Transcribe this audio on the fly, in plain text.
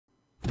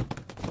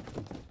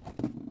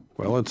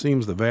Well, it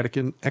seems the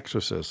Vatican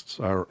exorcists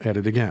are at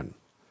it again.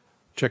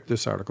 Check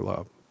this article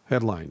out.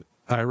 Headline: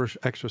 Irish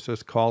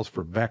exorcist calls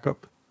for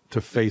backup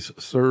to face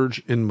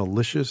surge in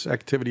malicious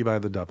activity by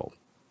the devil.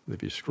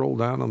 If you scroll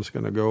down, I'm just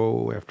going to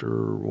go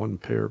after one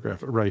paragraph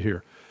right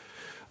here.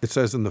 It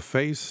says, in the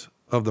face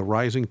of the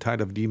rising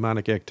tide of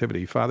demonic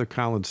activity, Father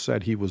Collins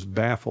said he was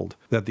baffled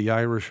that the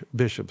Irish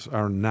bishops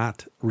are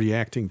not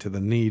reacting to the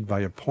need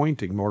by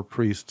appointing more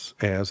priests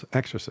as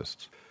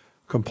exorcists.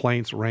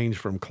 Complaints range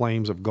from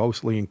claims of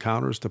ghostly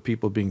encounters to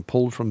people being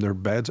pulled from their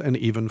beds and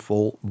even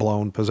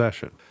full-blown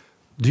possession.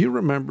 Do you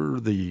remember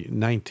the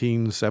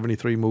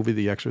 1973 movie,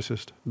 The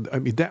Exorcist? I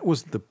mean, that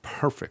was the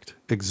perfect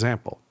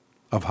example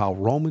of how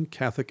Roman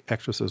Catholic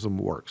exorcism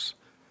works.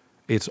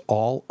 It's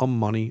all a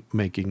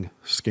money-making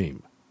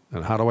scheme.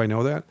 And how do I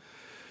know that?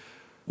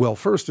 Well,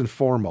 first and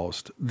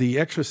foremost, the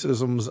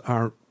exorcisms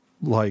aren't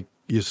like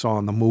you saw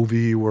in the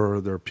movie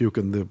where they're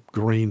puking the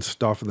green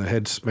stuff and the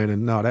head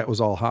spinning. No, that was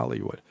all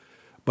Hollywood.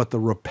 But the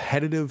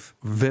repetitive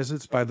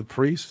visits by the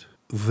priest,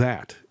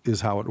 that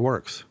is how it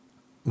works.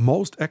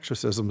 Most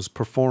exorcisms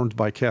performed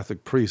by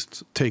Catholic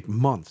priests take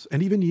months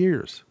and even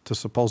years to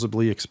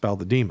supposedly expel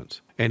the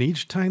demons. And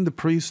each time the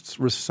priests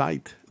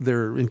recite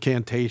their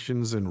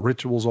incantations and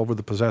rituals over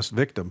the possessed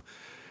victim,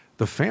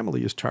 the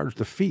family is charged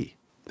a fee.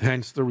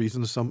 Hence the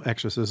reason some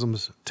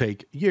exorcisms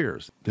take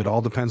years. It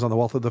all depends on the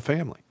wealth of the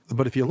family.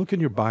 But if you look in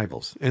your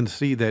Bibles and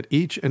see that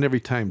each and every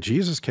time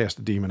Jesus cast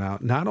a demon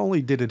out, not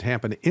only did it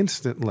happen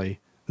instantly,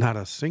 not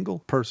a single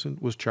person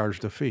was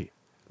charged a fee.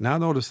 Now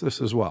notice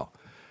this as well.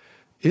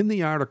 In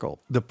the article,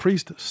 the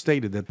priest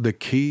stated that the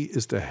key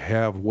is to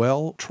have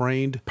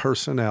well-trained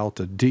personnel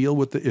to deal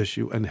with the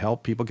issue and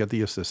help people get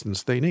the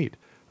assistance they need.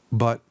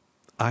 But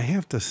I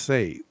have to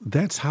say,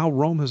 that's how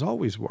Rome has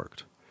always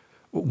worked.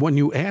 When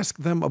you ask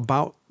them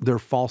about their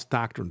false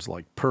doctrines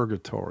like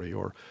purgatory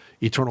or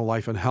eternal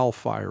life and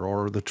hellfire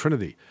or the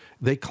Trinity,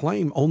 they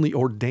claim only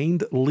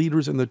ordained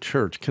leaders in the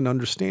church can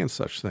understand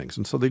such things.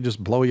 And so they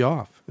just blow you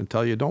off and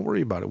tell you, don't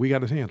worry about it, we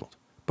got it handled.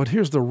 But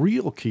here's the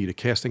real key to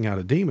casting out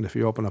a demon if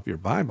you open up your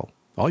Bible.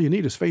 All you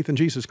need is faith in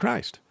Jesus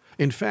Christ.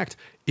 In fact,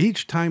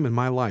 each time in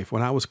my life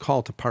when I was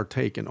called to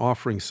partake in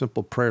offering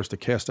simple prayers to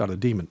cast out a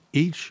demon,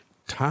 each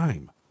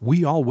time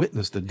we all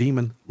witnessed the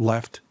demon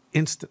left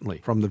instantly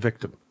from the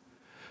victim.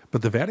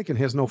 But the Vatican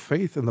has no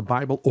faith in the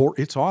Bible or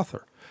its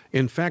author.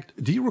 In fact,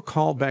 do you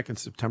recall back in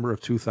September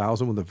of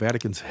 2000 when the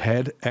Vatican's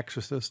head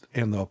exorcist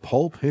and the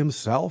Pope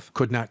himself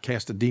could not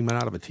cast a demon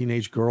out of a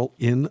teenage girl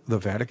in the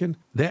Vatican?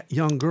 That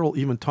young girl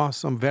even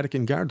tossed some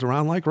Vatican guards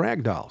around like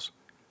rag dolls.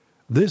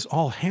 This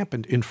all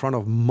happened in front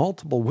of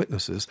multiple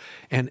witnesses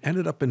and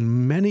ended up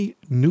in many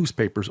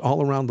newspapers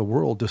all around the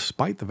world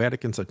despite the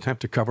Vatican's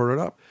attempt to cover it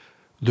up.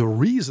 The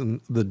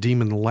reason the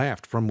demon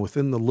laughed from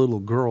within the little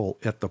girl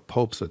at the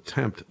Pope's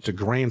attempt to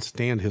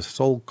grandstand his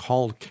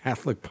so-called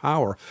Catholic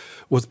power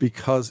was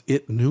because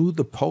it knew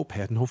the Pope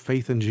had no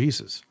faith in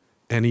Jesus.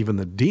 And even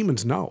the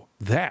demons know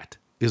that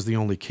is the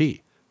only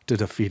key to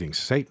defeating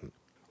Satan.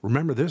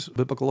 Remember this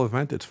biblical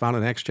event? It's found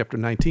in Acts chapter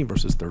 19,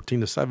 verses 13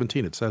 to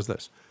 17. It says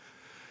this: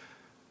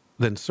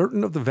 Then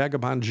certain of the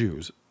vagabond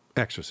Jews,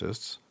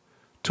 exorcists,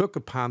 took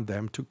upon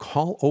them to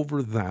call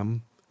over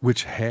them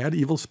which had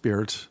evil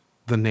spirits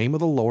the name of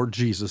the Lord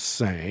Jesus,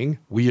 saying,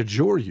 We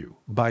adjure you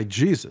by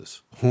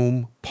Jesus,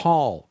 whom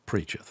Paul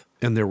preacheth.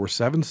 And there were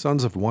 7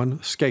 sons of one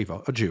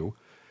Sceva, a Jew,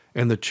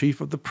 and the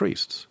chief of the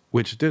priests,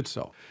 which did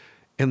so.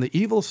 And the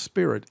evil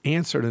spirit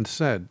answered and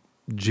said,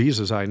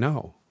 Jesus I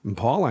know, and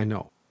Paul I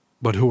know,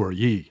 but who are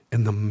ye?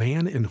 And the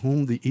man in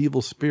whom the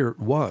evil spirit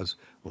was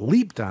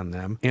leaped on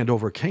them and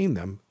overcame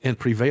them and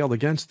prevailed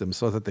against them,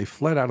 so that they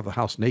fled out of the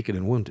house naked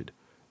and wounded.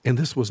 And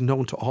this was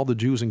known to all the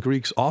Jews and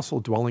Greeks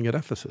also dwelling at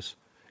Ephesus.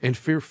 And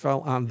fear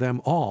fell on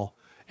them all,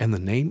 and the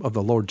name of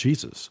the Lord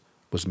Jesus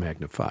was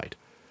magnified.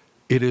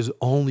 It is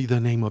only the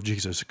name of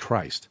Jesus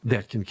Christ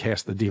that can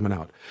cast the demon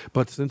out.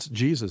 But since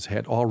Jesus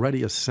had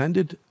already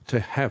ascended to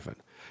heaven,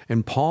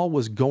 and Paul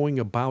was going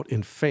about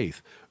in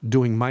faith,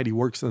 doing mighty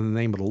works in the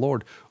name of the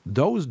Lord,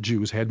 those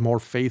Jews had more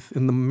faith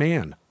in the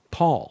man,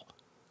 Paul,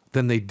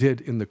 than they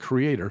did in the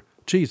Creator,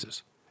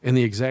 Jesus. In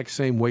the exact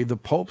same way, the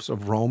popes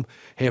of Rome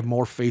have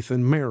more faith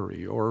in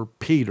Mary or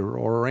Peter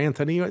or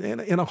Anthony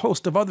and a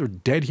host of other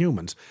dead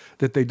humans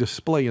that they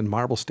display in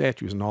marble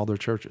statues in all their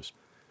churches.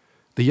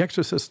 The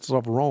exorcists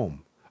of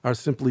Rome are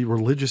simply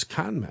religious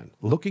con men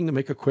looking to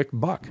make a quick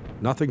buck,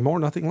 nothing more,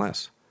 nothing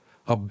less.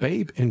 A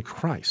babe in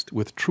Christ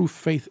with true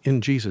faith in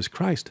Jesus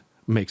Christ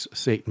makes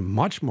Satan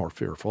much more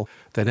fearful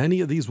than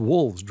any of these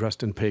wolves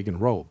dressed in pagan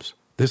robes.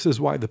 This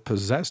is why the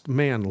possessed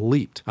man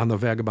leaped on the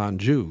vagabond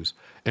Jews,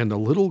 and the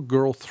little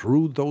girl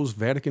threw those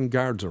Vatican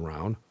guards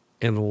around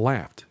and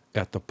laughed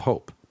at the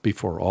Pope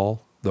before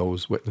all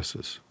those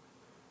witnesses.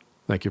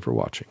 Thank you for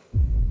watching.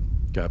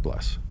 God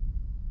bless.